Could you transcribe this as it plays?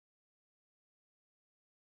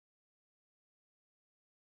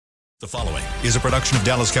The following is a production of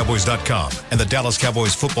DallasCowboys.com and the Dallas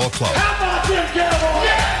Cowboys Football Club. How about them Cowboys?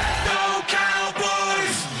 Yeah! Go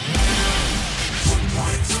Cowboys!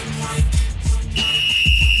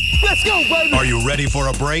 Let's go, baby! Are you ready for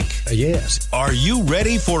a break? Yes. Are you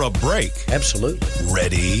ready for a break? Absolutely.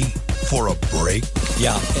 Ready for a break?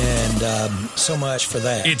 Yeah, and so much for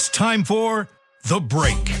that. It's time for The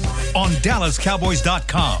Break on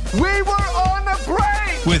DallasCowboys.com. We were on the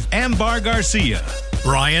break! With Ambar Garcia,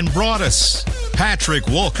 Brian Broaddus, Patrick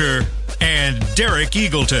Walker, and Derek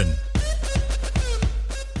Eagleton.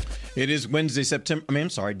 It is Wednesday,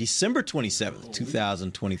 December 27th,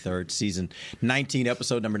 2023, season 19,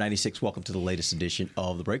 episode number 96. Welcome to the latest edition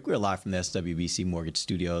of The Break. We're live from the SWBC Mortgage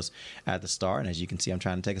Studios at the Star. And as you can see, I'm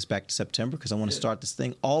trying to take us back to September because I want to start this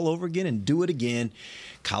thing all over again and do it again.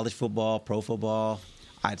 College football, pro football.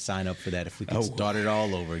 I'd sign up for that if we could start it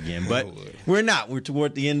all over again. But we're not. We're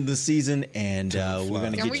toward the end of the season, and we're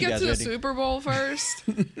going to get you guys ready. Can we get to the Super Bowl first?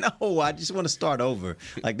 No, I just want to start over.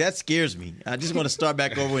 Like, that scares me. I just want to start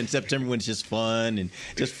back over in September when it's just fun and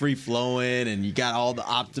just free-flowing, and you got all the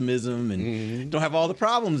optimism and don't have all the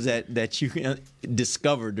problems that you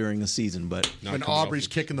discover during the season. But when Aubrey's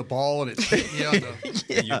kicking the ball and it's hitting you on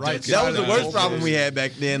the right side. That was the worst problem we had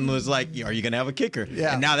back then was like, are you going to have a kicker?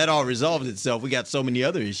 Yeah. And now that all resolved itself. We got so many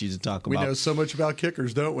other issues to talk about. We know so much about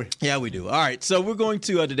kickers, don't we? Yeah, we do. All right, so we're going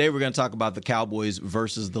to today we're going to talk about the Cowboys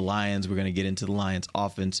versus the Lions. We're going to get into the Lions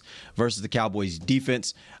offense versus the Cowboys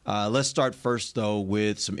defense. Let's start first, though,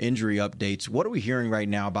 with some injury updates. What are we hearing right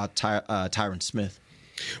now about Tyron Smith?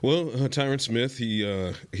 Well, Tyron Smith,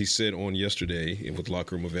 he said on yesterday with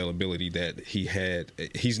locker room availability that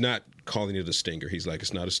he's not calling it a stinger. He's like,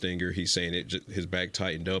 it's not a stinger. He's saying his back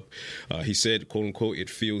tightened up. He said, quote unquote, it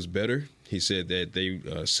feels better. He said that they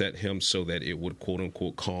set him so that it would,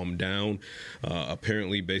 quote-unquote, calm down.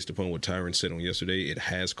 Apparently, based upon what Tyron said on yesterday, it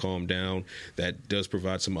has calmed down. That does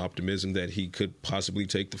provide some optimism that he could possibly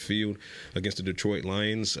take the field against the Detroit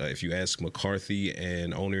Lions. If you ask McCarthy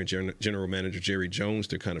and owner and general manager Jerry Jones,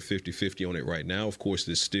 they're kind of 50-50 on it right now. Of course,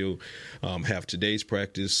 they still have today's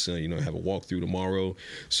practice, have a walkthrough tomorrow,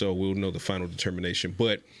 so we'll know the final determination.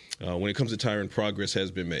 But when it comes to Tyron, progress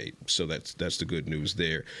has been made, so that's the good news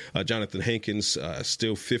there. Jonathan Hankins,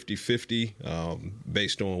 still 50-50,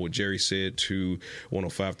 based on what Jerry said to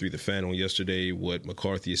 105.3 The Fan on yesterday, what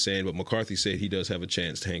McCarthy is saying. But McCarthy said he does have a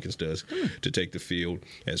chance, Hankins does, to take the field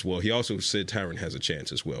as well. He also said Tyron has a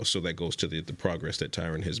chance as well, so that goes to the progress that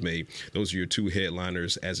Tyron has made. Those are your two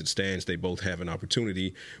headliners. As it stands, they both have an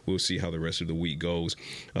opportunity. We'll see how the rest of the week goes.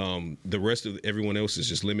 The rest of everyone else is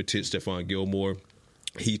just limited. Stephon Gilmore,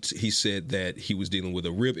 he said that he was dealing with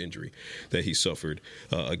a rib injury that he suffered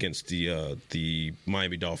against the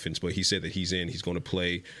Miami Dolphins, but he said that he's going to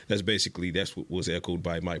play. That's what was echoed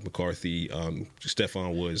by Mike McCarthy.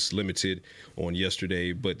 Stephon was limited on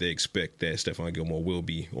yesterday, but they expect that Stephon Gilmore will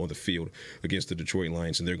be on the field against the Detroit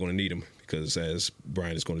Lions, and they're going to need him because, as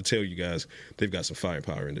Brian is going to tell you guys, they've got some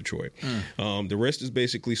firepower in Detroit. The rest is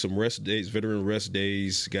basically some rest days, veteran rest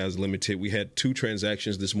days, guys limited. We had two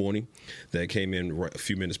transactions this morning that came in a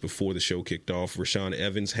few minutes before the show kicked off. Rashaan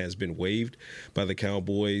Evans has been waived by the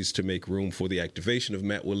Cowboys to make room for the activation of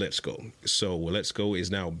Matt Waletzko. So Waletzko is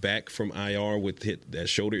now back from IR with that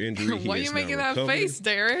shoulder injury. Why are you making that face,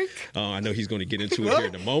 Derek? I know he's going to get into it here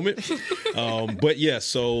in a moment. But yeah,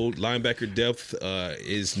 so linebacker depth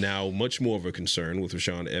is now much more of a concern with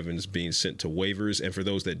Rashaan Evans being sent to waivers. And for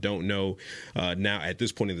those that don't know, now at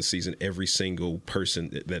this point in the season, every single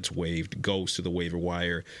person that's waived goes to the waiver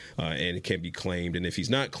wire and it can be claimed. And if he's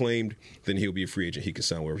not claimed, then he'll be a free agent. He can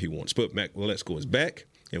sign wherever he wants. But Matt Waletzko is back,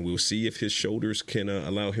 and we'll see if his shoulders can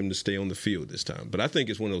allow him to stay on the field this time. But I think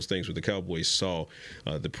it's one of those things where the Cowboys saw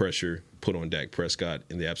the pressure put on Dak Prescott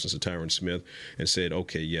in the absence of Tyron Smith and said,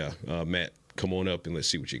 okay, Matt, come on up and let's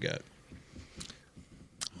see what you got.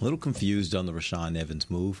 A little confused on the Rashaan Evans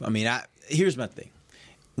move. I mean, here's my thing.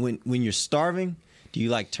 When you're starving, do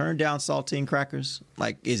you turn down saltine crackers?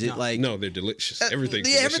 Is it No, they're delicious.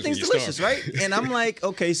 Everything's delicious, right? And I'm like,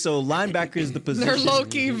 okay, so linebacker is the position. They're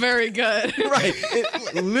low-key very good. Right.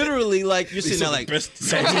 Literally, you're sitting there like, best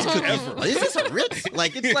saltines ever. Is this a Ritz?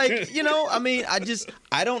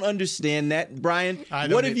 I don't understand that. Brian,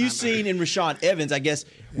 what have you seen in Rashaan Evans? I guess,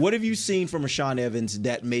 what have you seen from Rashaan Evans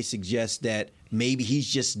that may suggest that maybe he's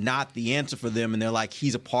just not the answer for them and they're like,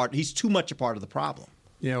 he's too much a part of the problem?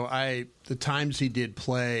 The times he did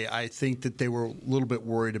play, I think that they were a little bit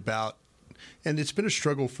worried about, and it's been a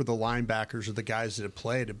struggle for the linebackers or the guys that have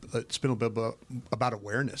played. It's been a bit about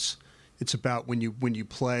awareness. It's about when you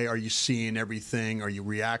play, are you seeing everything? Are you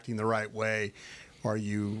reacting the right way?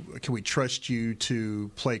 Can we trust you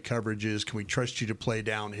to play coverages? Can we trust you to play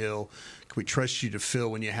downhill? Can we trust you to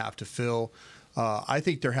fill when you have to fill? I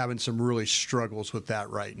think they're having some really struggles with that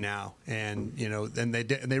right now, and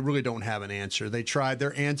they really don't have an answer. They tried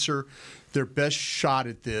their answer. Their best shot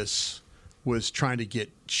at this was trying to get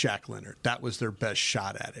Shaq Leonard. That was their best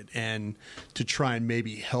shot at it, and to try and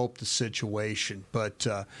maybe help the situation. But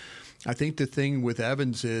I think the thing with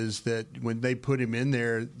Evans is that when they put him in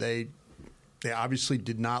there, they obviously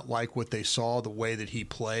did not like what they saw, the way that he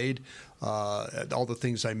played, all the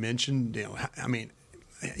things I mentioned.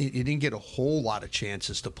 He didn't get a whole lot of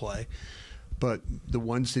chances to play, but the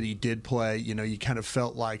ones that he did play, you kind of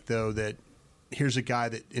felt like, though, that here's a guy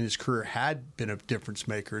that in his career had been a difference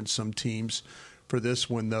maker in some teams. For this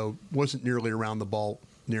one, though, wasn't nearly around the ball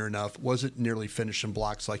near enough, wasn't nearly finishing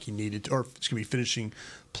blocks like he needed to, or finishing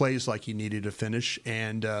plays like he needed to finish.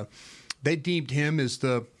 And they deemed him as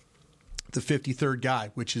the 53rd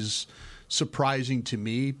guy, which is surprising to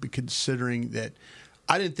me, considering that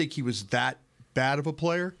I didn't think he was that bad of a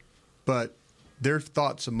player, but their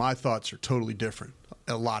thoughts and my thoughts are totally different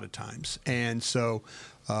a lot of times. And so,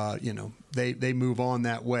 they move on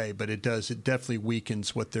that way, but it definitely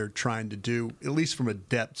weakens what they're trying to do, at least from a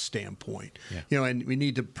depth standpoint. Yeah. And we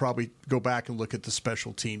need to probably go back and look at the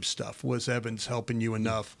special team stuff. Was Evans helping you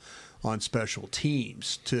enough on special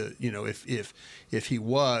teams to, if he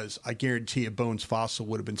was, I guarantee you Bones Fossil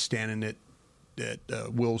would have been standing at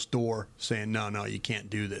Will's door saying, no, you can't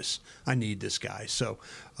do this. I need this guy. So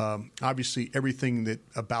obviously everything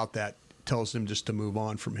about that tells them just to move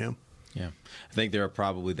on from him. Yeah. I think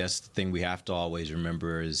that's the thing we have to always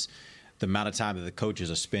remember is the amount of time that the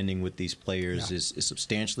coaches are spending with these players is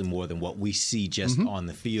substantially more than what we see just on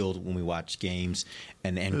the field when we watch games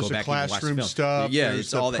and go back and watch film. Stuff. Yeah,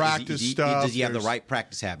 it's all that. Practice stuff. Does he have the right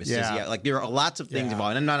practice habits? Yeah. There are lots of things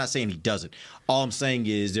involved. And I'm not saying he doesn't. All I'm saying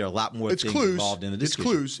is there are a lot more things involved in the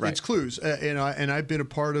discussion. It's clues. And I've been a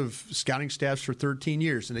part of scouting staffs for 13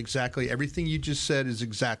 years, and exactly everything you just said is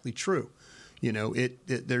exactly true.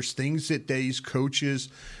 There's things that these coaches,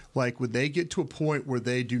 like when they get to a point where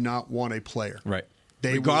they do not want a player. Right.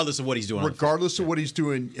 Regardless of what he's doing. Regardless of what he's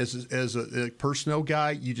doing as a personnel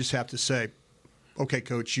guy, you just have to say, okay,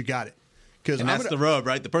 coach, you got it. And that's the rub,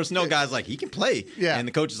 right? The personnel guy's like, he can play. Yeah. And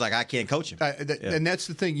the coach is like, I can't coach him. And that's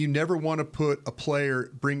the thing. You never want to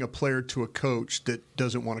bring a player to a coach that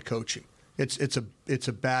doesn't want to coach him. It's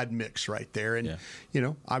a bad mix right there. And,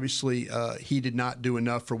 obviously he did not do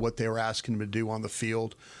enough for what they were asking him to do on the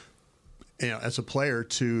field, as a player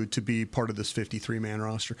to be part of this 53-man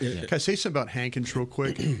roster. Yeah. Can I say something about Hankins real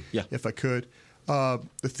quick? Yeah. If I could. The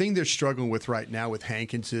thing they're struggling with right now with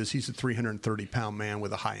Hankins is he's a 330-pound man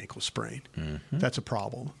with a high ankle sprain. Mm-hmm. That's a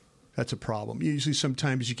problem. Usually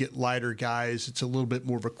sometimes you get lighter guys. It's a little bit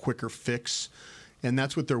more of a quicker fix. And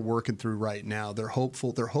that's what they're working through right now. They're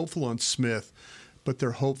hopeful on Smith, but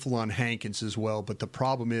they're hopeful on Hankins as well. But the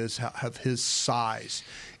problem is have his size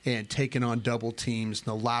and taking on double teams and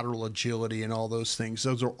the lateral agility and all those things.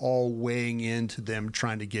 Those are all weighing into them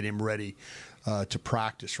trying to get him ready to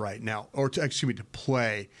practice right now, or to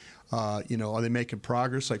play. Are they making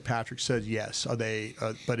progress? Like Patrick said, yes. Are they?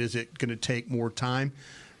 But is it going to take more time?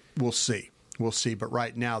 We'll see. But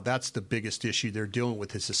right now, that's the biggest issue they're dealing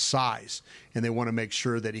with is his size, and they want to make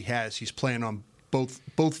sure that he's playing on both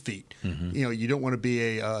feet. Mm-hmm. You don't want to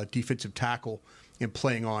be a defensive tackle and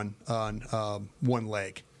playing on one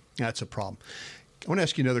leg. That's a problem. I want to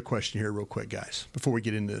ask you another question here real quick, guys, before we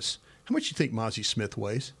get into this. How much do you think Mozzie Smith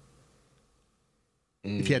weighs?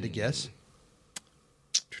 If you had to guess.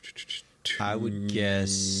 I would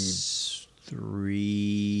guess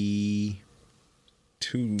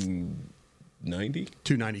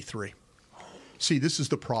 293. See, this is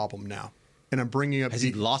the problem now. And I'm bringing up... Has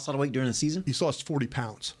he lost a lot of weight during the season? He's lost 40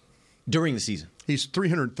 pounds. During the season? He's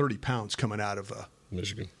 330 pounds coming out of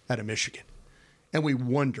Michigan. And we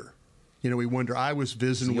wonder. I was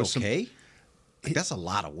visiting with some... okay? That's a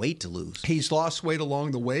lot of weight to lose. He's lost weight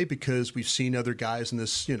along the way because we've seen other guys in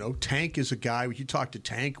this. Tank is a guy. When you talk to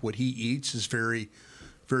Tank, what he eats is very,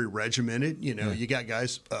 very regimented. You got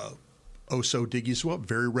guys... Oso Diggy's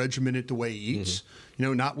very regimented the way he eats.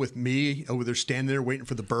 Mm-hmm. Not with me over there standing there waiting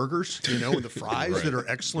for the burgers, and the fries right. that are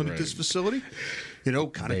excellent at this facility. Kind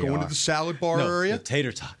of going to the salad bar area. The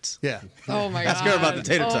tater tots. Yeah. Oh my God. Ask her about the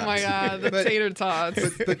tater tots. Oh my God, the tater tots.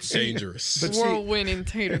 But dangerous. World-winning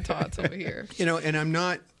tater tots over here. And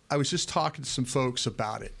I was just talking to some folks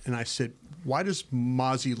about it, and I said, why does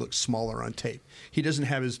Mozzie look smaller on tape? He doesn't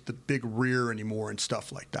have the big rear anymore and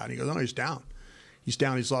stuff like that. And he goes, he's down.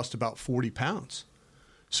 He's lost about 40 pounds.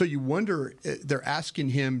 So you wonder, they're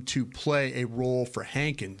asking him to play a role for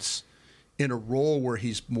Hankins in a role where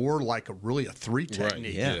he's more like a 3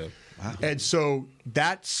 technique. Yeah. Wow. And so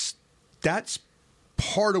that's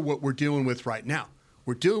part of what we're dealing with right now.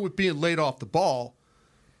 We're dealing with being laid off the ball,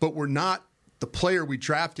 but we're not the player we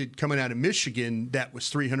drafted coming out of Michigan that was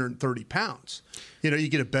 330 pounds. You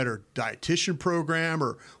get a better dietitian program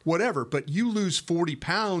or whatever, but you lose 40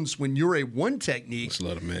 pounds when you're a 1 technique. That's a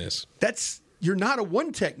lot of mass. You're not a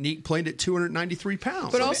 1 technique playing at 293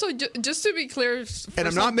 pounds. But also, just to be clear, and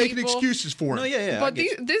I'm not making excuses for him. No, yeah. But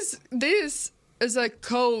this is a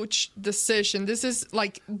coach decision. This is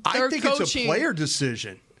like I think coaching. it's a player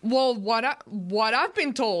decision. Well, what I've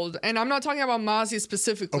been told, and I'm not talking about Mozzie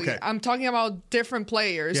specifically. Okay. I'm talking about different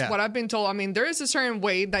players. Yeah. What I've been told, I mean, there is a certain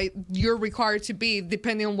way that you're required to be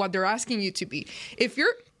depending on what they're asking you to be. If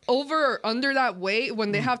you're over or under that weight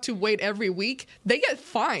when they have to wait every week, they get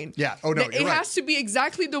fined. Yeah. Oh, no, It you're right. has to be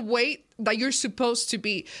exactly the weight that you're supposed to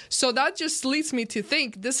be. So that just leads me to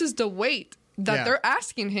think this is the weight that they're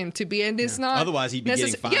asking him to be, and it's not. Otherwise, he'd be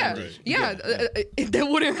getting fined. They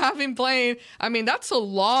wouldn't have him playing. I mean, that's a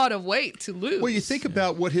lot of weight to lose. Well, you think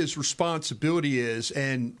about what his responsibility is,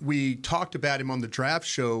 and we talked about him on the draft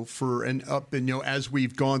show as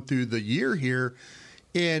we've gone through the year here,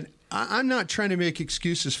 and I'm not trying to make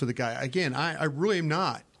excuses for the guy. Again, I really am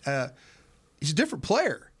not. He's a different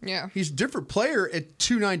player. Yeah. He's a different player at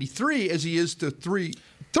 293 as he is to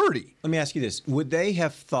 330. Let me ask you this. Would they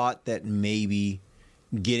have thought that maybe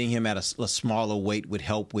getting him at a smaller weight would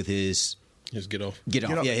help with his get off? Get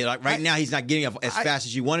off. Yeah, like right now he's not getting off as fast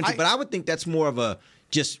as you wanted to, but I would think that's more of a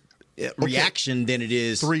just reaction than it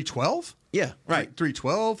is. 312? Yeah, right.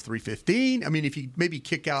 312, 315. I mean, if you maybe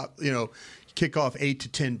kick off 8 to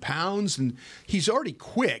 10 pounds, and he's already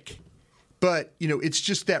quick. But, it's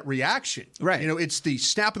just that reaction. Right. It's the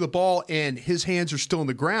snap of the ball and his hands are still on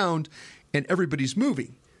the ground and everybody's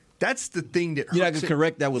moving. That's the thing that hurts. You're not going to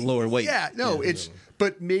correct that with lower weight. Yeah, no,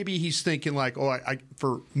 but maybe he's thinking like,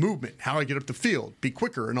 for movement, how do I get up the field, be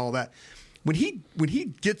quicker and all that. When he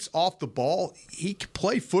gets off the ball, he can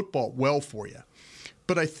play football well for you.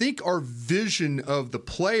 But I think our vision of the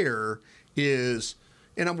player is,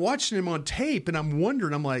 and I'm watching him on tape and I'm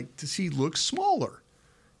wondering, I'm like, does he look smaller?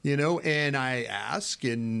 And I ask,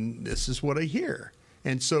 and this is what I hear.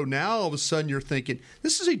 And so now all of a sudden you're thinking,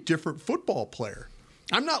 this is a different football player.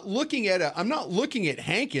 I'm not looking at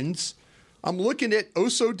Hankins. I'm looking at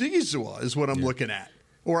Oso Digizua is what I'm looking at.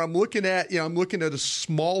 Or I'm looking at a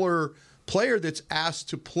smaller player that's asked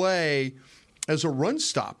to play as a run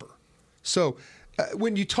stopper. So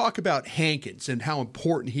when you talk about Hankins and how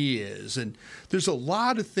important he is, and there's a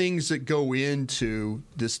lot of things that go into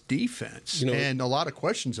this defense and a lot of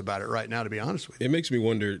questions about it right now, to be honest with you. It makes me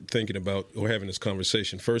wonder, thinking about or having this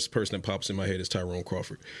conversation, first person that pops in my head is Tyrone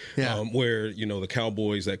Crawford. Yeah. Where, the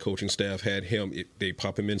Cowboys, that coaching staff had him, they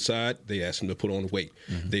pop him inside, they ask him to put on weight.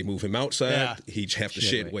 Mm-hmm. They move him outside, he'd have to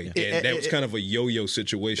shed weight. Yeah. And that was kind of a yo-yo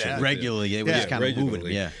situation. Regularly, it was just kind of moving.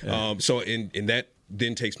 Yeah. So in that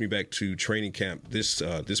then takes me back to training camp this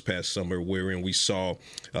past summer, wherein we saw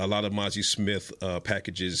a lot of Mozzie Smith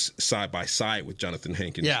packages side by side with Jonathan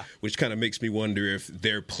Hankins, which kind of makes me wonder if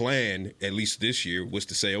their plan, at least this year, was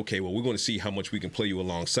to say, okay, well, we're going to see how much we can play you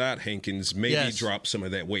alongside Hankins, maybe drop some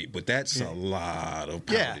of that weight, but that's a lot of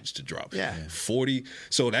poundage to drop. 40.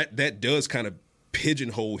 So that does kind of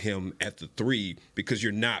pigeonhole him at the 3 because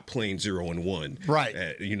you're not playing 0 and 1, right?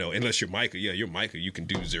 Unless you're Micah. Yeah, you're Micah. You can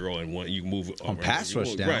do 0 and 1. You can move on pass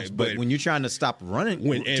rush downs, right? But when you're trying to stop running,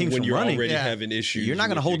 when you're already having issues, you're not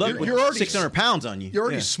going to hold up. You're already 600 pounds on you. You're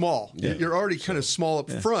already small. Yeah. You're already kind of small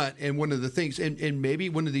up front. And one of the things, and maybe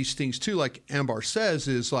one of these things too, like Ambar says,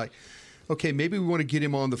 is like, okay, maybe we want to get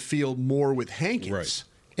him on the field more with Hankins. Right.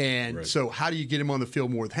 And so how do you get him on the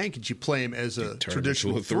field more with Hankins? You play him as a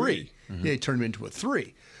traditional 3. Mm-hmm. Yeah, you turn him into a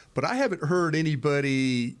 3. But I haven't heard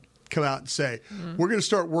anybody come out and say, we're going to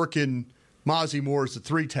start working Mozzie more as a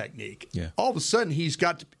 3 technique. Yeah. All of a sudden, he's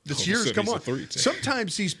got this year's come on.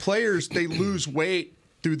 Sometimes these players, they lose weight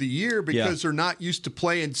through the year because they're not used to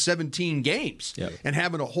playing 17 games and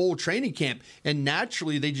having a whole training camp. And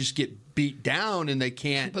naturally, they just get beat down and they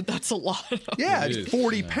can't. But that's a lot. It's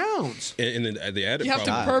 40 pounds. And then the added you have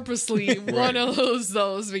problem, to purposely want to lose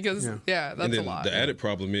those because, that's a lot. The added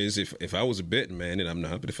problem is if I was a betting man, and I'm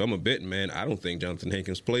not, but if I'm a betting man, I don't think Jonathan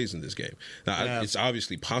Hankins plays in this game. Now, it's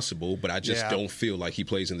obviously possible, but I just don't feel like he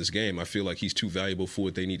plays in this game. I feel like he's too valuable for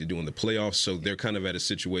what they need to do in the playoffs. So they're kind of at a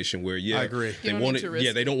situation where, I agree. They want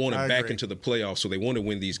it. They don't want to back into the playoffs, so they want to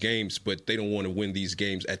win these games, but they don't want to win these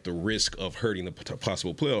games at the risk of hurting the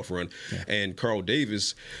possible playoff run. Yeah. And Carl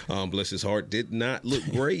Davis, bless his heart, did not look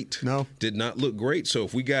great. No. Did not look great. So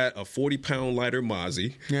if we got a 40-pound lighter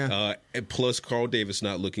Mozzie, and plus Carl Davis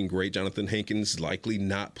not looking great, Jonathan Hankins likely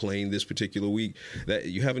not playing this particular week, that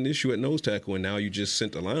you have an issue at nose tackle, and now you just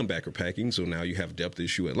sent a linebacker packing, so now you have a depth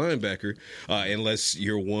issue at linebacker, unless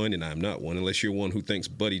you're one, and I'm not one, unless you're one who thinks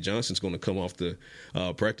Buddy Johnson's going to come off the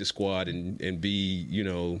practice squad and be,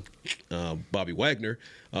 Bobby Wagner.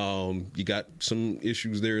 You got some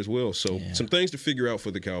issues there as well. So some things to figure out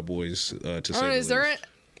for the Cowboys, to say the least. Is there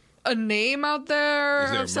a name out there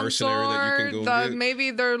Is there of a some mercenary sort that you can go that get?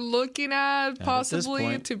 maybe they're looking at possibly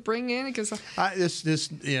point. to bring in? Because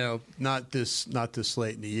not this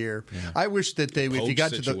late in the year. Yeah. I wish that if you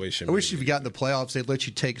got to if you got in the playoffs, they'd let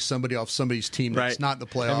you take somebody off somebody's team that's not in the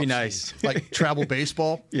playoffs. That'd be nice. Like travel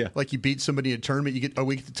baseball. Yeah. Like you beat somebody in a tournament, we get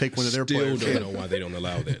to take one of their players. Still don't know why they don't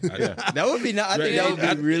allow that. That would be nice. I think that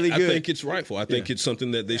would be really good. I think it's rightful. I think it's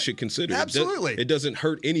something that they should consider. Absolutely. It doesn't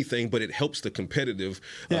hurt anything, but it helps the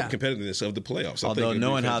competitiveness of the playoffs. Although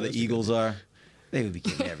knowing how the Eagles are, they would be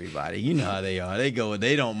getting everybody. You know how they are. They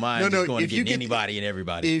don't mind going to get anybody and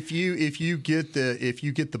everybody. If you get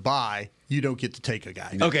the bye, you don't get to take a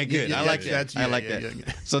guy. Okay, good. I like that. I like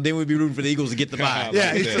that. So then we'd be rooting for the Eagles to get the bye.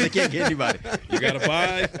 So they can't get anybody. You got a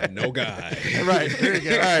bye, no guy. Right. Here we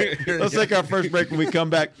go. All right. Let's take our first break. When we come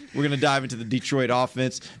back, we're going to dive into the Detroit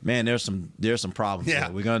offense. Man, there's some problems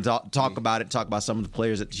there. We're going to talk about it, talk about some of the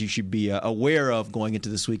players that you should be aware of going into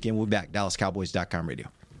this weekend. We'll be back. DallasCowboys.com radio.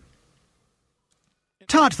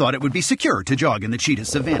 Todd thought it would be secure to jog in the cheetah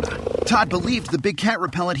savanna. Todd believed the big cat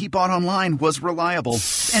repellent he bought online was reliable.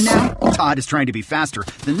 And now, Todd is trying to be faster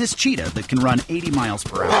than this cheetah that can run 80 miles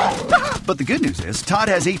per hour. But the good news is, Todd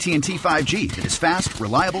has AT&T 5G that is fast,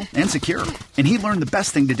 reliable, and secure. And he learned the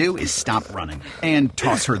best thing to do is stop running and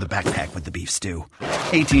toss her the backpack with the beef stew.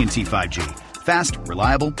 AT&T 5G. Fast,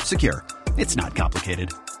 reliable, secure. It's not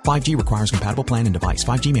complicated. 5G requires compatible plan and device.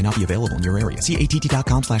 5G may not be available in your area. See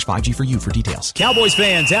att.com/5G for you for details. Cowboys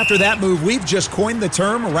fans, after that move, we've just coined the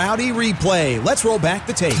term Rowdy Replay. Let's roll back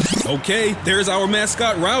the tape. Okay, there's our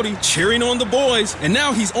mascot Rowdy cheering on the boys. And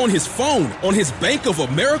now he's on his phone, on his Bank of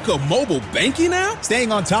America mobile banking app?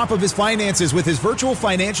 Staying on top of his finances with his virtual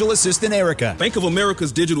financial assistant, Erica. Bank of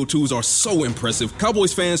America's digital tools are so impressive.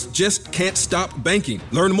 Cowboys fans just can't stop banking.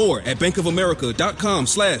 Learn more at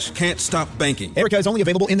bankofamerica.com/can't-stop-banking. Erica is only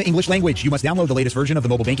available in the English language. You must download the latest version of the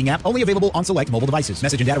mobile banking app, only available on select mobile devices.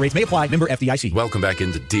 Message and data rates may apply. Member FDIC. Welcome back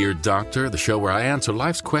into Dear Doctor, the show where I answer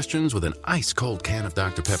life's questions with an ice-cold can of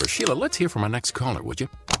Dr. Pepper. Sheila, let's hear from our next caller, would you?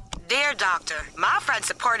 Dear Doctor, my friend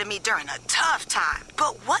supported me during a tough time.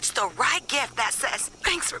 But what's the right gift that says,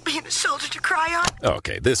 thanks for being a shoulder to cry on?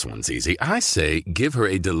 Okay, this one's easy. I say give her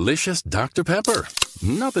a delicious Dr. Pepper.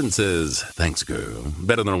 Nothing says, thanks, girl,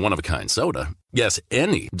 better than a one-of-a-kind soda. Yes,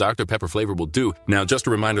 any Dr. Pepper flavor will do. Now, just a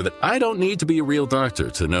reminder that I don't need to be a real doctor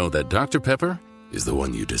to know that Dr. Pepper is the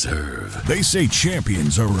one you deserve. They say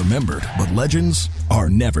champions are remembered, but legends are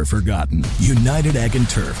never forgotten. United Ag &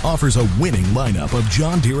 Turf offers a winning lineup of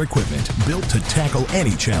John Deere equipment built to tackle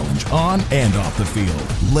any challenge on and off the field.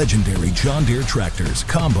 Legendary John Deere tractors,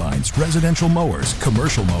 combines, residential mowers,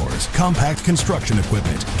 commercial mowers, compact construction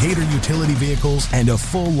equipment, Gator utility vehicles, and a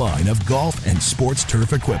full line of golf and sports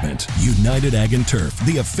turf equipment. United Ag & Turf,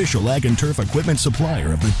 the official Ag & Turf equipment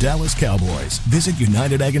supplier of the Dallas Cowboys. Visit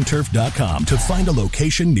UnitedAgAndTurf.com to find a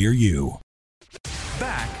location near you.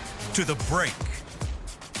 Back to the break.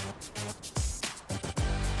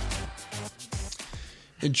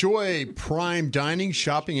 Enjoy prime dining,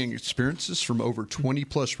 shopping, and experiences from over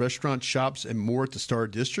 20-plus restaurants, shops, and more at the Star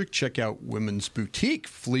District. Check out Women's Boutique,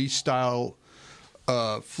 Flea Style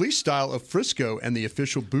of Frisco, and the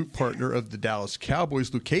official boot partner of the Dallas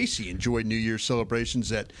Cowboys, Lucchese. Enjoy New Year's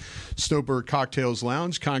celebrations at Snowbird Cocktails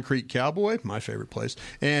Lounge, Concrete Cowboy, my favorite place,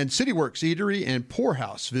 and CityWorks Eatery and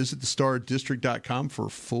Poorhouse. Visit thestardistrict.com for a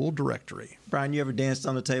full directory. Brian, you ever danced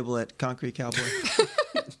on the table at Concrete Cowboy?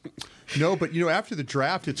 No, but after the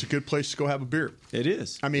draft, it's a good place to go have a beer. It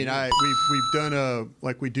is. I mean, we've done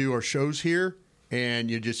like we do our shows here, and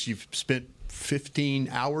you've spent 15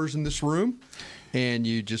 hours in this room, and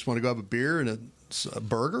you just want to go have a beer and a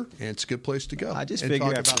burger, and it's a good place to go. I just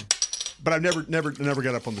figure but I've never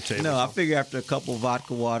got up on the table. No, I figure after a couple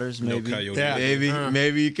vodka waters, maybe, No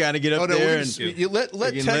maybe you kind of get up there and you let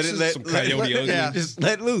Texas some coyote just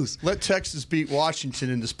let loose. Let Texas beat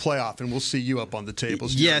Washington in this playoff, and we'll see you up on the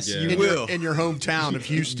tables. Yes, you will in your hometown of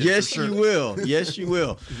Houston. Yes, for sure. you will. Yes, you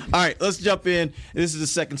will. All right, let's jump in. This is the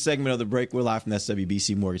second segment of the break. We're live from the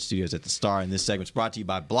SWBC Mortgage Studios at the Star, and this segment's brought to you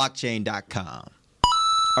by Blockchain.com.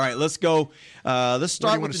 All right, let's go. Let's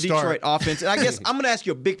start with the Detroit offense. And I guess I'm going to ask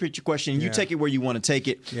you a big picture question. You take it where you want to take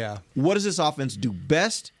it. Yeah. What does this offense do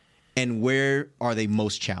best, and where are they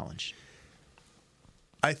most challenged?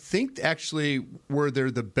 I think actually where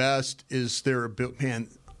they're the best is their ability. Man,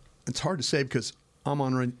 it's hard to say because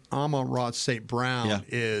Amon-Ra St. Brown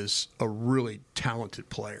is a really talented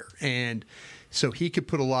player. And so he could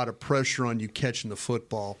put a lot of pressure on you catching the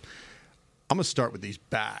football. I'm going to start with these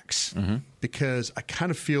backs because I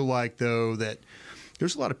kind of feel like, though, that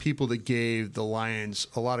there's a lot of people that gave the Lions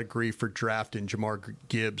a lot of grief for drafting Jamar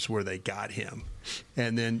Gibbs where they got him.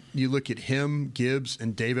 And then you look at him, Gibbs,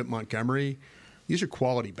 and David Montgomery. These are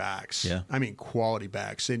quality backs. Yeah. I mean, quality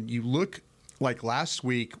backs. And you look like last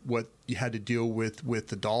week what you had to deal with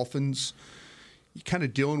the Dolphins. You're kind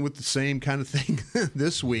of dealing with the same kind of thing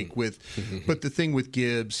this week. But the thing with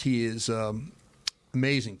Gibbs, he is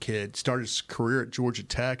amazing kid. Started his career at Georgia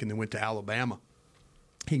Tech and then went to Alabama.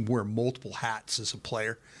 He can wear multiple hats as a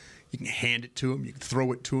player. You can hand it to him. You can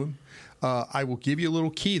throw it to him. I will give you a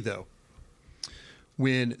little key, though.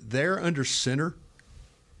 When they're under center,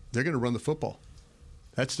 they're going to run the football.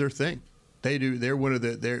 That's their thing. They do. They're one of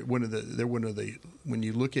the. When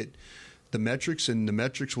you look at the metrics, and the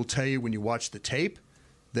metrics will tell you when you watch the tape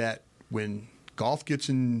that when Goff gets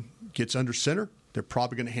under center, they're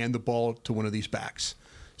probably going to hand the ball to one of these backs.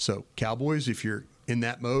 So Cowboys, if you're in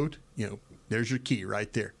that mode, there's your key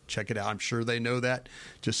right there. Check it out. I'm sure they know that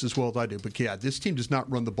just as well as I do. But yeah, this team does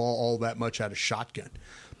not run the ball all that much out of shotgun.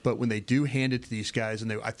 But when they do hand it to these guys,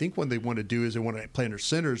 and I think what they want to do is they want to play under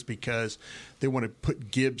centers because they want to put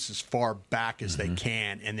Gibbs as far back as they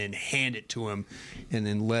can and then hand it to him and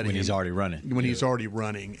then let him. When he's already running. When he's already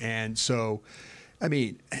running. And so, I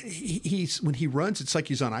mean, when he runs, it's like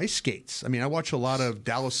he's on ice skates. I mean, I watch a lot of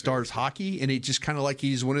Dallas Stars hockey, and it just kind of like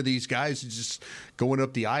he's one of these guys who's just going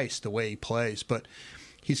up the ice the way he plays. But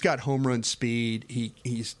he's got home run speed.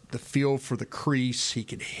 He's the feel for the crease. He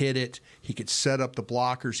could hit it. He could set up the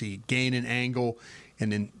blockers. He could gain an angle.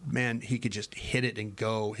 And then, man, he could just hit it and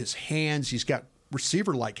go. His hands, he's got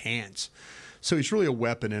receiver-like hands. So he's really a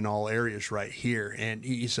weapon in all areas right here. And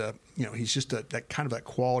he's just that kind of that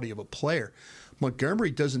quality of a player.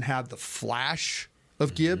 Montgomery doesn't have the flash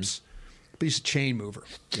of Gibbs, but he's a chain mover.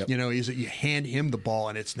 Yep. You hand him the ball,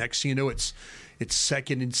 and it's next thing you know, it's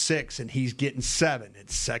 2nd and 6, and he's getting 7.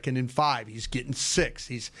 It's 2nd and 5, he's getting 6.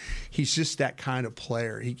 He's just that kind of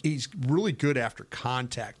player. He's really good after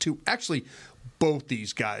contact too. Actually, both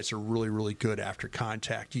these guys are really, really good after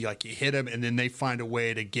contact. You hit them, and then they find a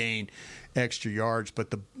way to gain extra yards. But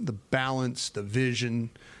the balance, the vision.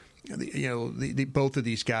 Both of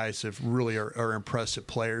these guys are impressive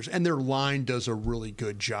players, and their line does a really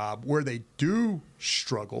good job. Where they do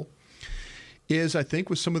struggle is, I think,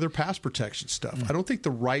 with some of their pass protection stuff. I don't think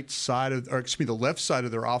the left side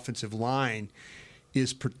of their offensive line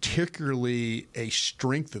is particularly a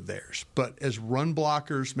strength of theirs. But as run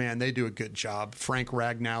blockers, man, they do a good job. Frank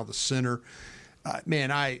Ragnow, the center.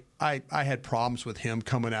 I had problems with him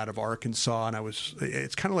coming out of Arkansas, and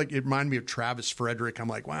it's kind of like, it reminded me of Travis Frederick. I'm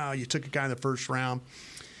like, wow, you took a guy in the first round.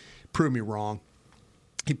 Proved me wrong.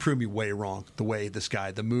 He proved me way wrong,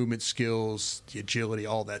 the movement skills, the agility,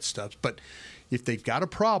 all that stuff. But if they've got a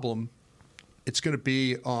problem, it's going to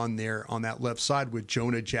be on that left side with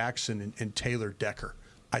Jonah Jackson and Taylor Decker.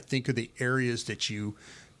 I think are the areas that you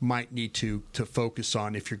might need to focus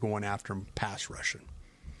on if you're going after them pass rushing.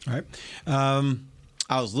 All right.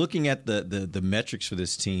 I was looking at the metrics for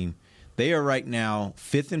this team. They are right now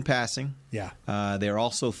 5th in passing. Yeah. They're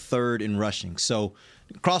also 3rd in rushing. So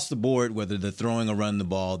across the board, whether they're throwing or running the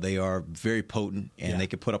ball, they are very potent, and they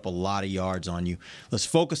can put up a lot of yards on you. Let's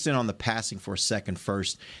focus in on the passing for a second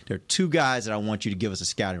first. There are 2 guys that I want you to give us a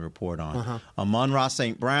scouting report on. Amon-Ra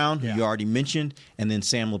St. Brown, who you already mentioned, and then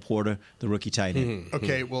Sam Laporta, the rookie tight end.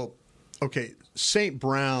 Okay, St.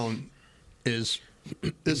 Brown is...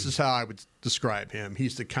 This is how I would describe him.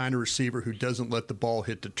 He's the kind of receiver who doesn't let the ball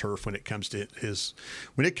hit the turf when it comes to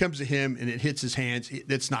him and it hits his hands,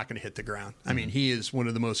 it's not going to hit the ground. I mean, he is one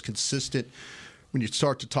of the most consistent. When you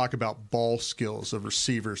start to talk about ball skills of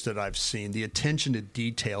receivers that I've seen, the attention to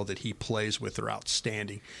detail that he plays with are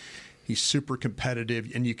outstanding. He's super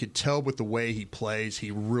competitive, and you could tell with the way he plays,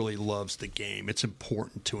 he really loves the game. It's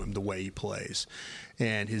important to him the way he plays.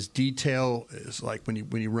 And his detail is like when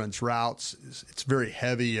he runs routes, it's very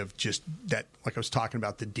heavy of just that, like I was talking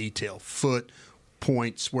about, the detail, foot,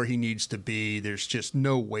 points where he needs to be. There's just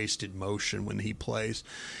no wasted motion when he plays.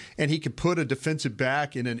 And he can put a defensive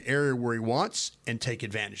back in an area where he wants and take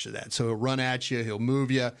advantage of that. So he'll run at you, he'll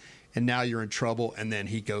move you, and now you're in trouble, and then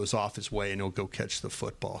he goes off his way and he'll go catch the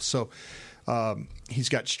football. So He's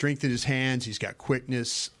got strength in his hands. He's got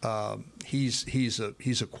quickness. He's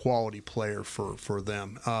a quality player for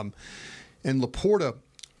them. And Laporta,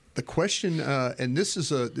 the question, and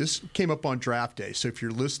this came up on draft day. So if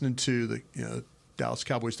you're listening to the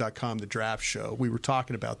DallasCowboys.com, the draft show, we were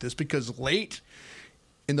talking about this because late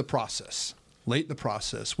in the process,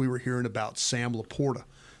 we were hearing about Sam Laporta,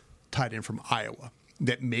 tight end from Iowa,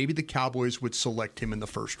 that maybe the Cowboys would select him in the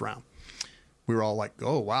first round. We were all like,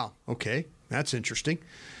 oh, wow, okay, that's interesting.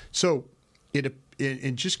 So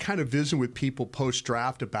and just kind of visiting with people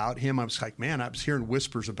post-draft about him, I was like, man, I was hearing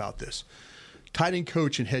whispers about this. Tight end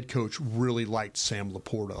coach and head coach really liked Sam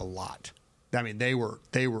Laporta a lot. I mean, they were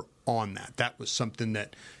on that. That was something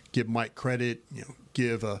that give Mike credit,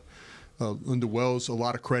 give Linda Wells a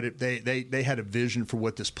lot of credit. They had a vision for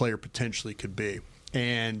what this player potentially could be.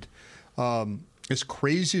 And as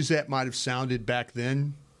crazy as that might have sounded back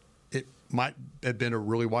then, it might have been a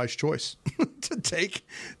really wise choice to take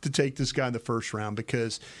this guy in the first round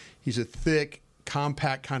because he's a thick,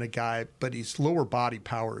 compact kind of guy, but his lower body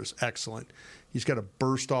power is excellent. He's got a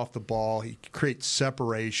burst off the ball. He creates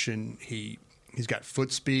separation. He's got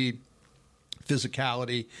foot speed,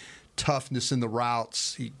 physicality, toughness in the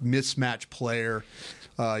routes. He's a mismatch player.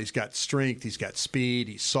 He's got strength. He's got speed.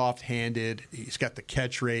 He's soft-handed. He's got the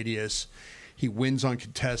catch radius. He wins on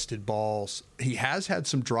contested balls. He has had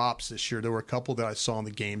some drops this year. There were a couple that I saw in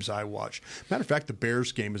the games I watched. Matter of fact, the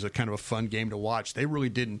Bears game is a kind of a fun game to watch. They really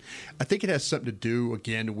didn't. I think it has something to do,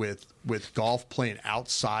 again, with Goff playing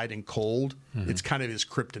outside and cold. Mm-hmm. It's kind of his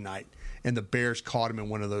kryptonite. And the Bears caught him in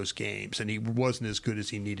one of those games, and he wasn't as good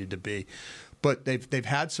as he needed to be. But they've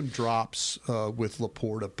had some drops with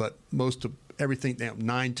Laporta, but most of everything,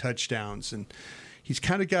 9 touchdowns, and he's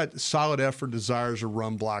kind of got solid effort, desires a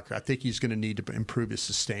run blocker. I think he's going to need to improve his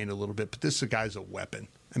sustain a little bit. But this guy's a weapon.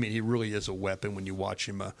 I mean, he really is a weapon when you watch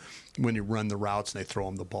him, when you run the routes and they throw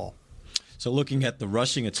him the ball. So looking at the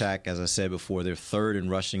rushing attack, as I said before, they're third in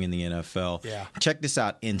rushing in the NFL. Yeah. Check this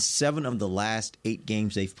out. In 7 of the last 8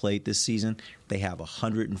 games they've played this season, they have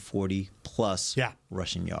 140-plus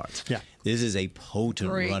rushing yards. Yeah. This is a potent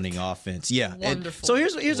running offense. Yeah. Wonderful. And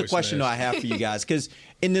so here's a question I have for you guys, because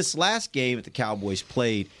in this last game that the Cowboys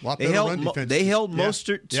played, they held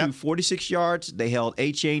Mostert to 46 yards. They held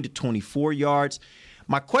A-Chain to 24 yards.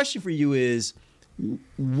 My question for you is,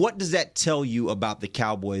 what does that tell you about the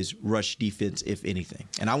Cowboys' rush defense, if anything?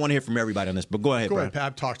 And I want to hear from everybody on this, but go ahead, Go Brian. ahead,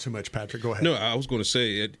 I've talked too much, Patrick. Go ahead. No, I was going to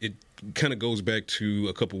say it kind of goes back to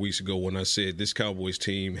a couple weeks ago when I said this Cowboys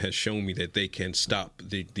team has shown me that they can stop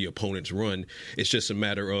the opponent's run. It's just a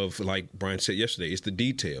matter of, like Brian said yesterday, it's the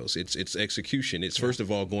details. It's execution. It's first of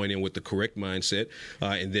all going in with the correct mindset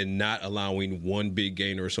and then not allowing one big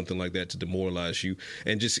gainer or something like that to demoralize you,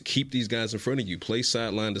 and just keep these guys in front of you. Play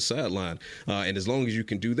sideline to sideline. And as long as you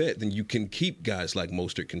can do that, then you can keep guys like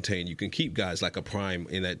Mostert contained. You can keep guys like a Prime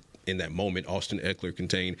in that moment, Austin Eckler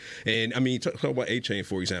contained. And, I mean, talk about A-Chain,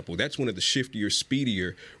 for example. That's one of the shiftier,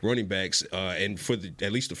 speedier running backs. And for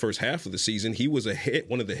at least the first half of the season, he was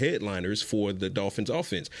one of the headliners for the Dolphins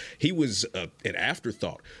offense. He was an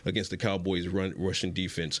afterthought against the Cowboys' rushing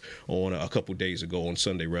defense on a couple days ago, on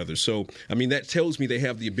Sunday, rather. So, I mean, that tells me they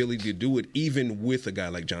have the ability to do it even with a guy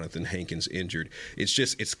like Jonathan Hankins injured.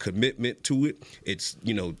 It's commitment to it. It's,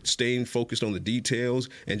 staying focused on the details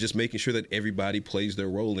and just making sure that everybody plays their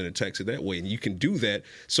role and attacks it that way. And you can do that.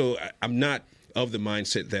 So I'm not of the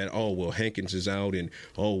mindset that, Hankins is out and,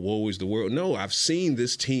 woe is the world. No, I've seen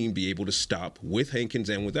this team be able to stop with Hankins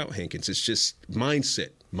and without Hankins. It's just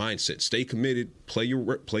mindset. Stay committed, play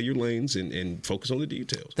your lanes, and focus on the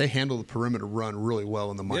details. They handle the perimeter run really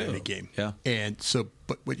well in the Miami game. Yeah. And so,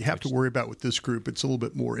 but what you have to worry about with this group, it's a little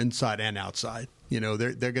bit more inside and outside. They're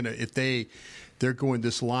going to, they're going,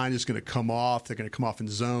 this line is going to come off. They're going to come off in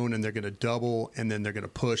zone, and they're going to double, and then they're going to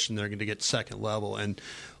push, and they're going to get second level. And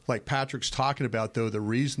like Patrick's talking about, though, the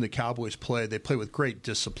reason the Cowboys they play with great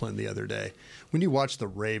discipline the other day. When you watch the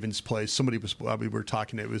Ravens play, we were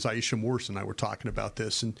talking, it was Aisha Morris and I were talking about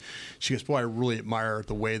this, and she goes, boy, I really admire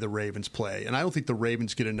the way the Ravens play. And I don't think the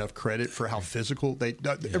Ravens get enough credit for how physical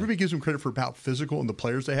everybody gives them credit for how physical and the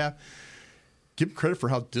players they have. Give them credit for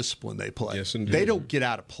how disciplined they play. Yes, indeed. They don't get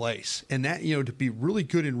out of place. And that, to be really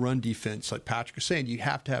good in run defense, like Patrick was saying, you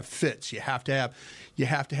have to have fits. You have to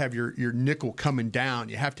have your nickel coming down.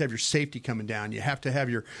 You have to have your safety coming down. You have to have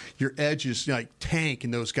your edges like Tank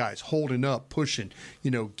and those guys holding up, pushing,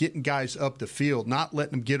 getting guys up the field, not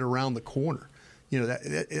letting them get around the corner.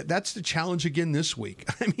 That's the challenge again this week.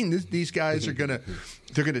 I mean, these guys are gonna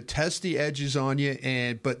test the edges on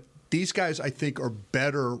you, but these guys, I think, are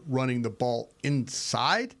better running the ball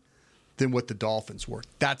inside than what the Dolphins were.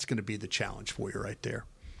 That's going to be the challenge for you right there.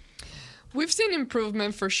 We've seen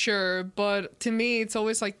improvement for sure, but to me, it's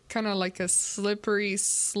always kind of like a slippery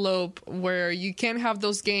slope where you can't have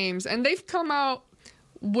those games. And they've come out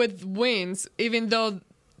with wins, even though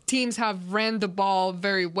teams have ran the ball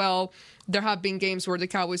very well. There have been games where the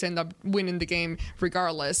Cowboys end up winning the game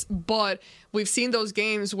regardless. But we've seen those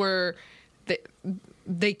games where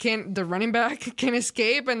the running back can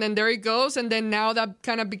escape, and then there he goes, and then now that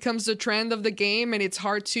kind of becomes the trend of the game, and it's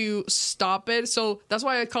hard to stop it. So that's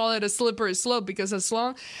why I call it a slippery slope, because as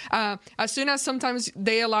soon as sometimes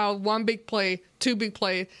they allow one big play, two big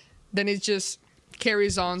play, then it just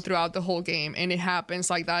carries on throughout the whole game, and it happens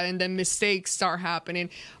like that, and then mistakes start happening.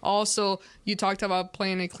 Also, you talked about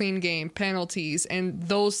playing a clean game, penalties, and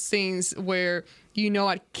those things where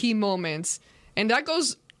at key moments, and that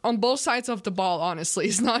goes on both sides of the ball, honestly.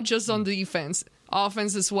 It's not just on the defense,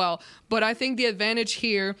 offense as well. But I think the advantage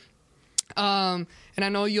here, and I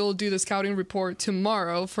know you'll do the scouting report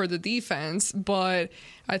tomorrow for the defense, but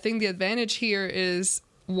I think the advantage here is,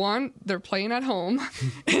 one, they're playing at home,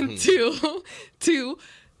 and two,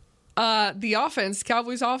 the offense,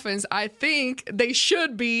 Cowboys offense, I think they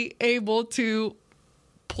should be able to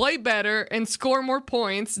play better and score more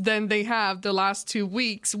points than they have the last 2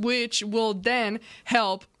 weeks, which will then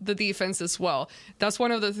help the defense as well. That's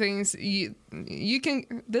one of the things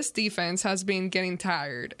this defense has been getting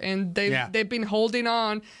tired, and they've been holding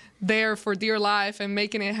on there for dear life and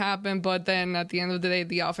making it happen, but then at the end of the day,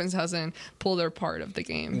 the offense hasn't pulled their part of the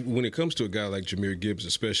game. When it comes to a guy like Jahmyr Gibbs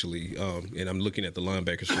especially, and I'm looking at the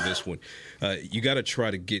linebackers for this one, you got to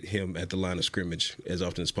try to get him at the line of scrimmage as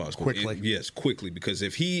often as possible. Quickly, because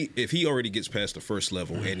if he already gets past the first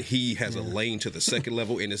level and he has a lane to the second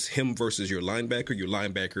level, and it's him versus your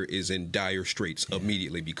linebacker is in dire straits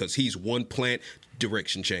immediately, because he's one plant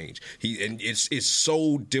direction change. It's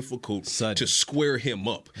so difficult to square him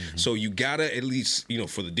up. So you gotta, at least,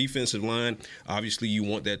 for the defensive line, obviously you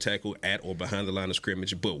want that tackle at or behind the line of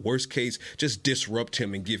scrimmage, but worst case, just disrupt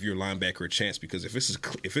him and give your linebacker a chance, because if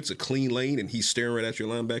it's a clean lane and he's staring right at your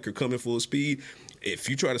linebacker coming full speed, if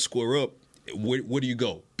you try to square up, where do you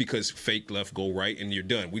go? Because fake left, go right, and you're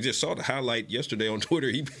done. We just saw the highlight yesterday on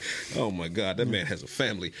Twitter. Oh my God, that man has a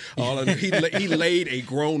family. He laid a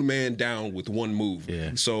grown man down with one move.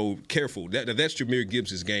 Yeah. So careful. That's Jahmyr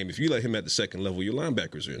Gibbs' game. If you let him at the second level, your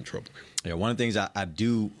linebackers are in trouble. Yeah, one of the things I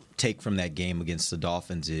do take from that game against the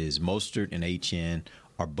Dolphins is Mostert and HN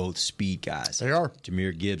are both speed guys. They are.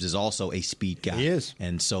 Jahmyr Gibbs is also a speed guy. He is.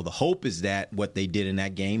 And so the hope is that what they did in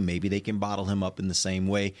that game, maybe they can bottle him up in the same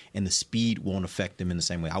way, and the speed won't affect him in the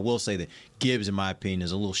same way. I will say that Gibbs, in my opinion,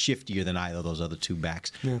 is a little shiftier than either of those other two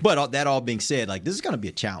backs. Yeah. But that all being said, this is going to be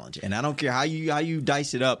a challenge. And I don't care how you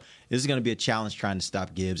dice it up, this is going to be a challenge trying to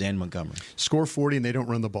stop Gibbs and Montgomery. Score 40 and they don't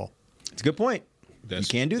run the ball. It's a good point. You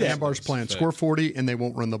can do that. Ambar's plan. Score 40 and they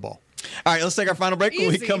won't run the ball. All right, let's take our final break. When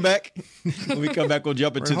we come back, we'll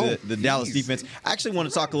jump into the Dallas defense. I actually want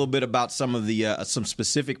to talk a little bit about some of the some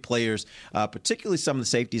specific players, particularly some of the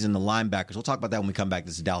safeties and the linebackers. We'll talk about that when we come back.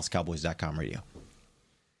 This is DallasCowboys.com radio.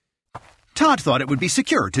 Todd thought it would be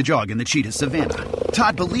secure to jog in the cheetah savanna.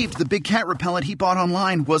 Todd believed the big cat repellent he bought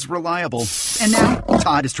online was reliable. And now,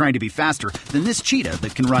 Todd is trying to be faster than this cheetah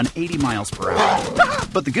that can run 80 miles per hour.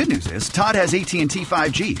 But the good news is, Todd has AT&T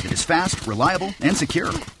 5G that is fast, reliable, and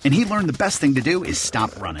secure. And he learned the best thing to do is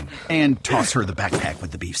stop running and toss her the backpack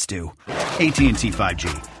with the beef stew. AT&T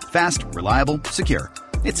 5G. Fast, reliable, secure.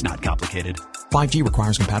 It's not complicated. 5G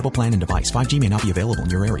requires compatible plan and device. 5G may not be available in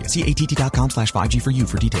your area. See att.com/5G for you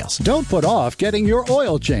for details. Don't put off getting your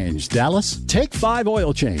oil change, Dallas. Take 5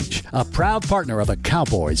 Oil Change, a proud partner of the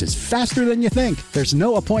Cowboys, is faster than you think. There's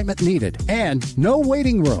no appointment needed and no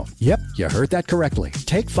waiting room. Yep, you heard that correctly.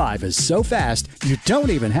 Take 5 is so fast, you don't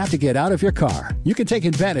even have to get out of your car. You can take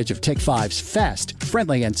advantage of Take 5's fast,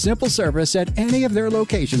 friendly, and simple service at any of their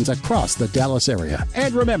locations across the Dallas area.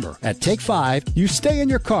 And remember, at Take 5, you stay in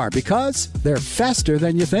your car because they're faster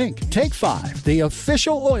than you think. Take 5, the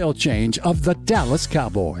official oil change of the Dallas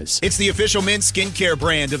Cowboys. It's the official men's skincare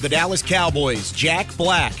brand of the Dallas Cowboys, Jack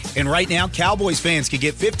Black. And right now, Cowboys fans can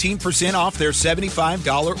get 15% off their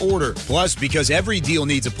 $75 order. Plus, because every deal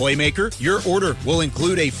needs a playmaker, your order will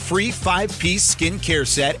include a free 5-piece skincare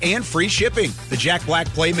set and free shipping. The Jack Black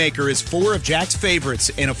Playmaker is 4 of Jack's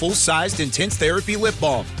favorites and a full-sized intense therapy lip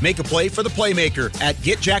balm. Make a play for the Playmaker at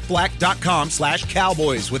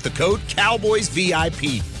getjackblack.com/Cowboys with the code COWBOYSVIP.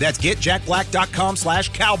 That's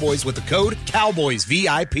getjackblack.com/Cowboys with the code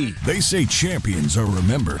COWBOYSVIP. They say champions are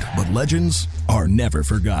remembered, but legends are never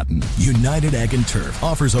forgotten. United Ag and Turf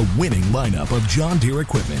offers a winning lineup of John Deere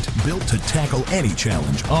equipment built to tackle any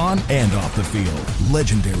challenge on and off the field.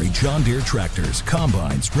 Legendary John Deere tractors,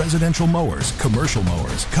 combines, residential mowers, commercial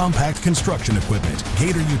mowers, compact construction equipment,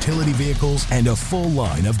 Gator utility vehicles, and a full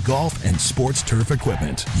line of golf and sports turf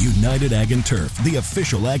equipment. United Ag and Turf, the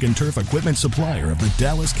official Ag and Turf equipment supplier of the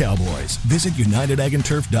Dallas Cowboys. Visit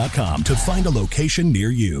UnitedAgAndTurf.com to find a location near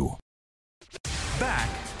you. Back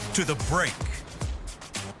to the break.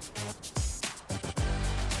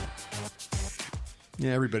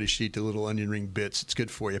 Yeah, everybody should eat the little onion ring bits. It's good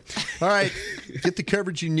for you. All right, get the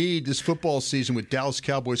coverage you need this football season with Dallas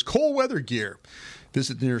Cowboys cold weather gear.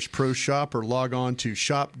 Visit the nearest pro shop or log on to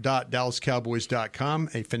shop.dallascowboys.com.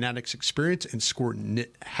 A Fanatics experience and score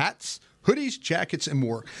knit hats, hoodies, jackets, and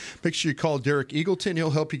more. Make sure you call Derek Eagleton.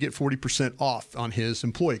 He'll help you get 40% off on his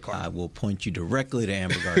employee card. I will point you directly to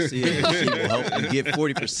Amber Garcia. She will help you get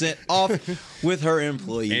 40% off with her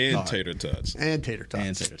employee card. Tater tots. And tater tots.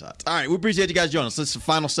 And tater tots. All right, we appreciate you guys joining us. This is the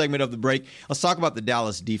final segment of the break. Let's talk about the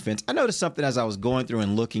Dallas defense. I noticed something as I was going through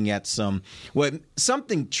and looking at something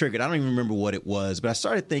triggered. I don't even remember what it was, but I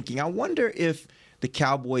started thinking, I wonder if the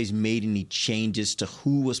Cowboys made any changes to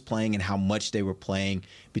who was playing and how much they were playing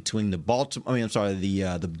between the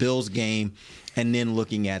the Bills game and then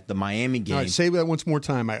looking at the Miami game. All right, say that once more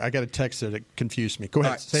time. I got a text there that confused me. Go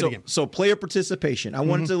ahead, say it again. So player participation. I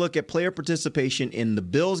wanted to look at player participation in the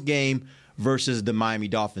Bills game versus the Miami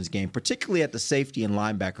Dolphins game, particularly at the safety and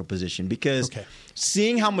linebacker position, because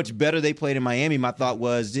seeing how much better they played in Miami, my thought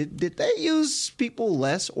was, did they use people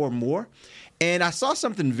less or more? And I saw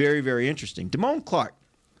something very, very interesting. Damone Clark,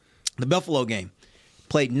 the Buffalo game,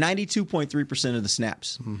 played 92.3% of the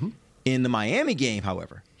snaps. Mm-hmm. In the Miami game,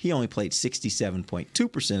 however, he only played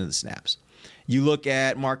 67.2% of the snaps. You look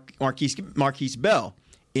at Marquise Bell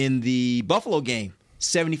in the Buffalo game,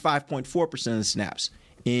 75.4% of the snaps.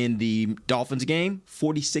 In the Dolphins game,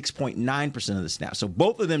 46.9% of the snaps. So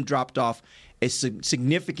both of them dropped off a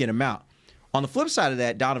significant amount. On the flip side of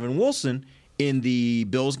that, Donovan Wilson in the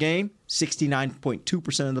Bills game,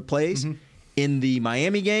 69.2% of the plays. Mm-hmm. In the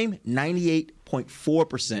Miami game,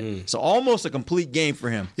 98.4%. So almost a complete game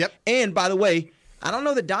for him. Yep. And by the way, I don't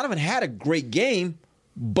know that Donovan had a great game,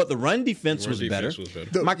 but the run defense was better.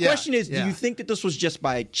 My question is, do you think that this was just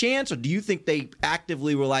by chance, or do you think they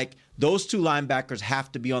actively were like, those two linebackers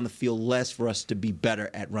have to be on the field less for us to be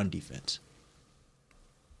better at run defense?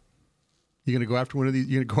 You going to go after one of these?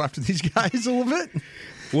 You going to go after these guys a little bit?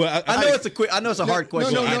 Well, I know it's a hard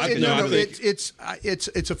question.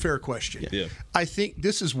 It's a fair question. Yeah. I think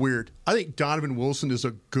this is weird. I think Donovan Wilson is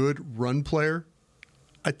a good run player.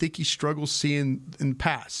 I think he struggles seeing in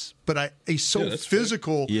pass, but he's so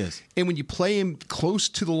physical. Fair. Yes. And when you play him close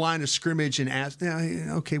to the line of scrimmage and ask,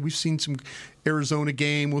 okay, we've seen some Arizona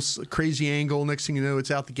game with a crazy angle. Next thing you know,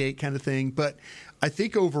 it's out the gate kind of thing. But I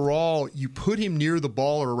think overall, you put him near the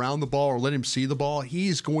ball or around the ball or let him see the ball,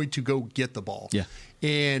 he's going to go get the ball. Yeah.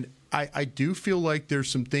 And I do feel like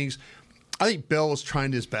there's some things. I think Bell is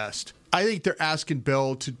trying his best. I think they're asking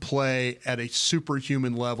Bell to play at a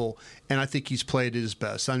superhuman level, and I think he's played at his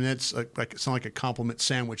best. I mean, it's not like a compliment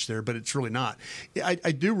sandwich there, but it's really not. I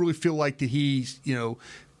do really feel like that he's,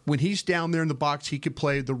 when he's down there in the box, he could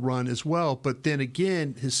play the run as well. But then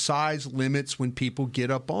again, his size limits when people get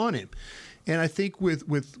up on him. And I think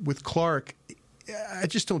with Clark, I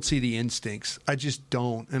just don't see the instincts. I just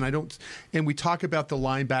don't. And we talk about the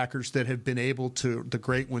linebackers that have been able to, the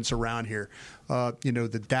great ones around here,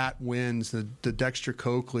 the Dat Wins, the Dexter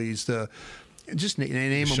Coakleys, just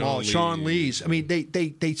name them all. Sean Lees. I mean,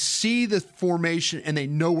 they see the formation and they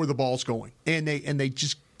know where the ball's going, and they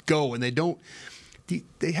just go, and they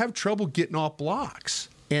have trouble getting off blocks.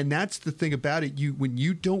 And that's the thing about it. When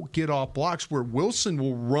you don't get off blocks, where Wilson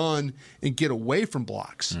will run and get away from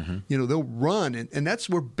blocks. Mm-hmm. They'll run, and that's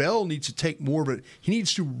where Bell needs to take more of it. He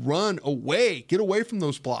needs to run away, get away from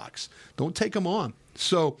those blocks. Don't take them on.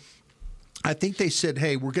 So I think they said,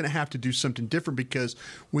 hey, we're going to have to do something different, because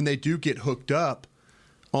when they do get hooked up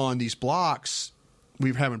on these blocks,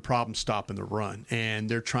 we're having problems stopping the run. And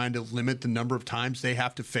they're trying to limit the number of times they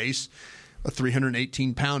have to face a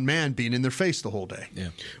 318-pound man being in their face the whole day. Yeah.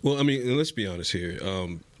 Well, I mean, let's be honest here.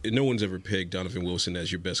 No one's ever pegged Donovan Wilson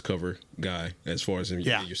as your best cover guy as far as in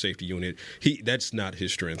your safety unit. That's not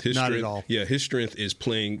his strength. Not at all. Yeah, his strength is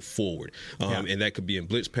playing forward. And that could be in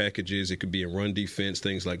blitz packages. It could be in run defense,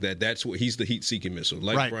 things like that. That's what he's the heat-seeking missile.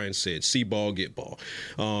 Like Brian said, see ball, get ball.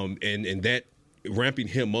 And that ramping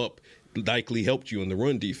him up likely helped you in the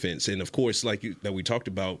run defense. And of course, that we talked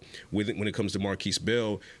about when it comes to Marquise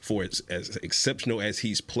Bell, for as exceptional as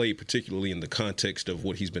he's played, particularly in the context of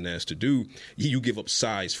what he's been asked to do, you give up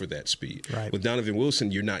size for that speed. Right. With Donovan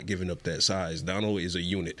Wilson, you're not giving up that size. Donald is a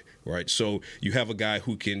unit, right? So you have a guy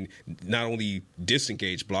who can not only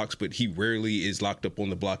disengage blocks, but he rarely is locked up on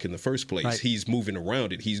the block in the first place. Right. He's moving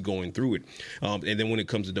around it. He's going through it. And then when it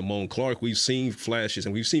comes to Damone Clark, we've seen flashes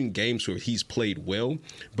and we've seen games where he's played well,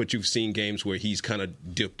 but you've seen games where he's kind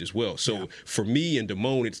of dipped as well. So for me and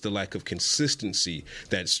Damone, it's the lack of consistency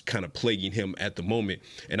that's kind of plaguing him at the moment.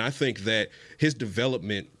 And I think that his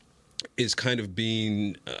development is kind of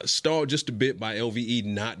being stalled just a bit by LVE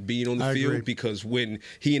not being on the field, because when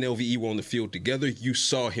he and LVE were on the field together, you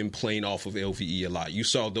saw him playing off of LVE a lot. You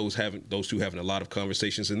saw those two having a lot of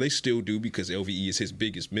conversations, and they still do, because LVE is his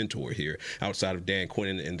biggest mentor here outside of Dan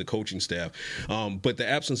Quinn and the coaching staff. But the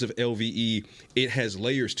absence of LVE, it has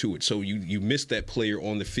layers to it. So you miss that player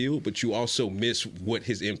on the field, but you also miss what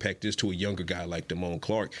his impact is to a younger guy like Damone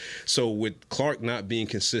Clark. So with Clark not being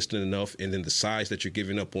consistent enough, and then the size that you're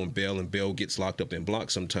giving up on Bell, and Bell gets locked up in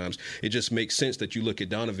blocks sometimes, it just makes sense that you look at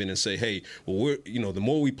Donovan and say, hey, well, the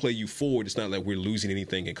more we play you forward, it's not like we're losing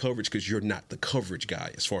anything in coverage, because you're not the coverage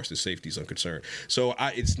guy as far as the safeties are concerned. So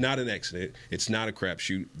it's not an accident. It's not a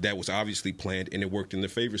crapshoot. That was obviously planned, and it worked in their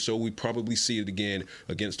favor. So we probably see it again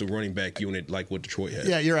against a running back unit like what Detroit had.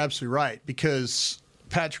 Yeah, you're absolutely right, because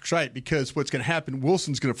Patrick's right, because what's going to happen,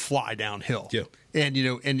 Wilson's going to fly downhill. Yeah. And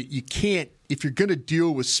you can't, if you're going to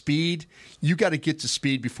deal with speed, you got to get to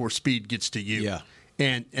speed before speed gets to you. Yeah.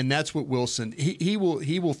 And that's what Wilson, he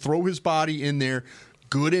will throw his body in there,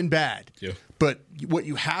 good and bad. Yeah. But what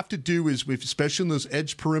you have to do is, especially in those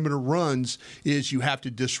edge perimeter runs, is you have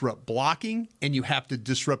to disrupt blocking, and you have to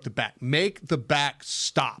disrupt the back. Make the back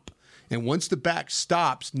stop. And once the back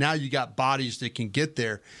stops, now you got bodies that can get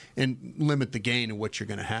there and limit the gain of what you're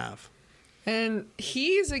going to have. And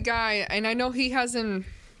he's a guy, and I know he's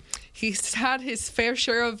had his fair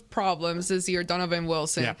share of problems this year, Donovan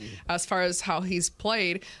Wilson, as far as how he's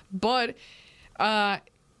played. But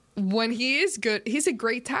when he is good, he's a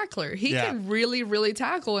great tackler. He can really, really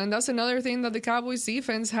tackle. And that's another thing that the Cowboys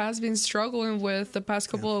defense has been struggling with the past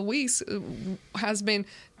couple of weeks, has been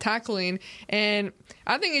tackling. And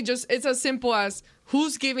I think it's as simple as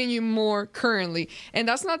who's giving you more currently. And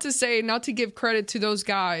that's not to say not to give credit to those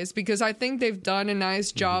guys, because I think they've done a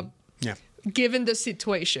nice job given the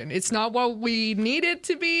situation. It's not what we need it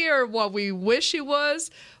to be or what we wish it was,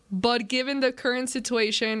 but given the current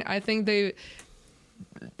situation, I think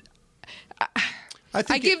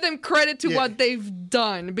I give them credit to what they've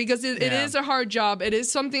done, because it is a hard job. It is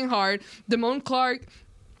something hard. Damone Clark,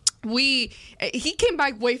 he came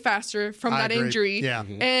back way faster from that injury,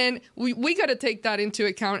 and we got to take that into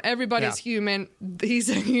account. Everybody's human. He's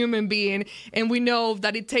a human being, and we know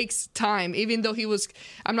that it takes time. Even though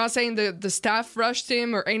I'm not saying the staff rushed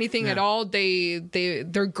him or anything at all.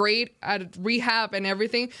 They're great at rehab and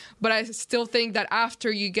everything, but I still think that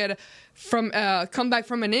after you get come back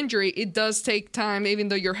from an injury, it does take time. Even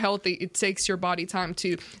though you're healthy, it takes your body time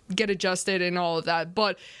to get adjusted and all of that.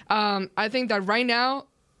 But I think that right now,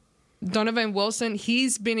 Donovan Wilson,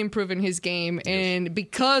 he's been improving his game, and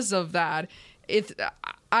because of that,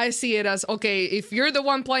 I see it as, okay, if you're the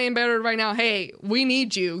one playing better right now, hey, we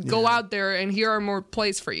need you. Go out there, and here are more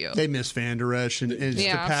plays for you. They miss Van Der Esch, and it's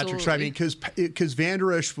Patrick's right. I mean, because Van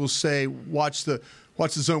Der Esch will say, watch the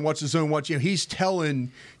zone. He's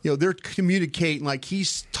telling, they're communicating, like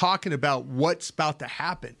he's talking about what's about to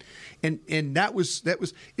happen, and it was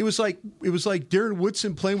like Darren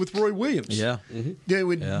Woodson playing with Roy Williams. Yeah.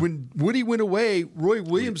 Mm-hmm. When Woody went away, Roy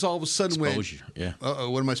Williams all of a sudden went, Yeah.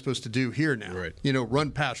 what am I supposed to do here now? Right.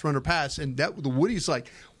 Run or pass, and the Woody's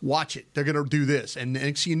like, watch it, they're going to do this, and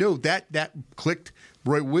next thing you know, that clicked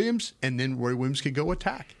Roy Williams, and then Roy Williams could go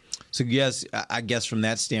attack. So yes, I guess from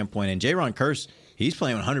that standpoint, and Jaron Kearse, he's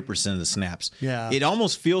playing 100% of the snaps. Yeah. It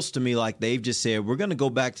almost feels to me like they've just said, we're going to go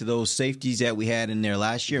back to those safeties that we had in there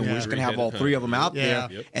last year, and we're just going to have all three of them out there.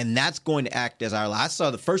 Yep. And that's going to act as I saw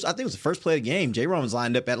I think it was the first play of the game, J-Ron was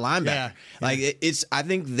lined up at linebacker. I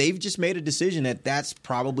think they've just made a decision that that's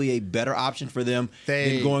probably a better option for them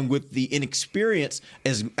than going with the inexperience.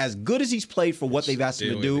 As good as he's played for what they've asked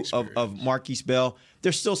him to do of Marquise Bell,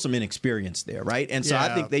 there's still some inexperience there, right? And so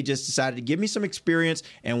I think they just decided to give me some experience,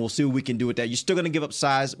 and we'll see what we can do with that. You're still going to give up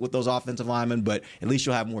size with those offensive linemen, but at least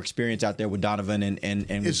you'll have more experience out there with Donovan and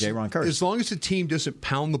with Jaron Kearse. As long as the team doesn't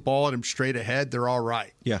pound the ball at him straight ahead, they're all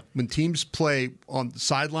right. Yeah. When teams play on the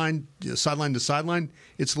sideline, sideline to sideline,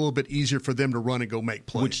 it's a little bit easier for them to run and go make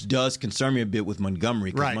plays. Which does concern me a bit with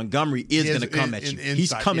Montgomery, because Montgomery is going to come at you.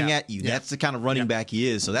 He's coming at you. That's the kind of running back he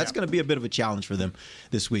is. So that's going to be a bit of a challenge for them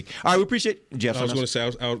this week. All right, we appreciate Jeff. I was going to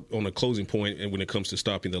say, out on a closing point, and when it comes to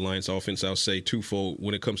stopping the Lions offense, I'll say twofold.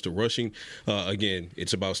 When it comes to rushing, again,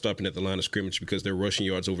 it's about stopping at the line of scrimmage, because they're rushing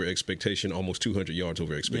yards over expectation, almost 200 yards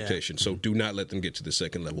over expectation. So do not let them get to the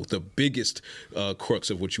second level. The biggest crux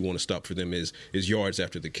of what you want to stop for them is yards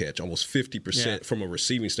after the catch. Almost 50% from a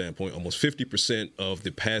receiving standpoint, almost 50% of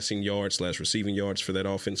the passing yards / receiving yards for that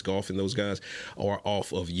offense, Goff and those guys, are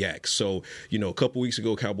off of yak. So, a couple weeks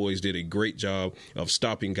ago, Cowboys did a great job of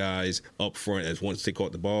stopping guys up front as once they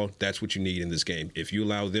caught the ball. That's what you need in this game. If you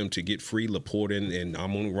allow them to get free, Laporte and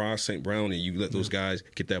Amon-Ra St. Brown, and you let those guys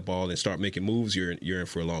get that ball and start making moves, you're in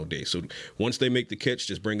for a long day. So once they make the catch,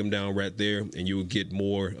 just bring them down right there, and you will get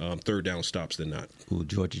more third down stops than not. Ooh,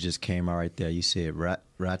 Georgia just came out right there. You said right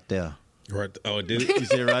there. Right. Oh, it did it? You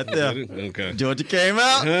said right there. Okay. Georgia came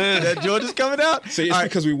out. Georgia's coming out. See, it's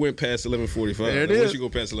because we went past 11:45. There it is. Once you go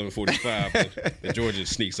past 11:45, then Georgia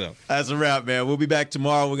sneaks up. That's a wrap, man. We'll be back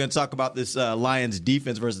tomorrow. We're going to talk about this Lions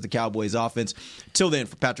defense versus the Cowboys offense. Till then,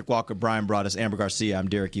 for Patrick Walker, Brian Broaddus, Amber Garcia, I'm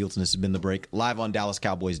Derek Eagleton. This has been The Break, live on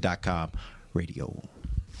DallasCowboys.com radio.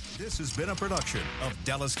 This has been a production of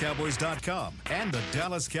DallasCowboys.com and the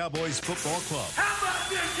Dallas Cowboys Football Club. How about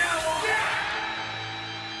this, Cowboys?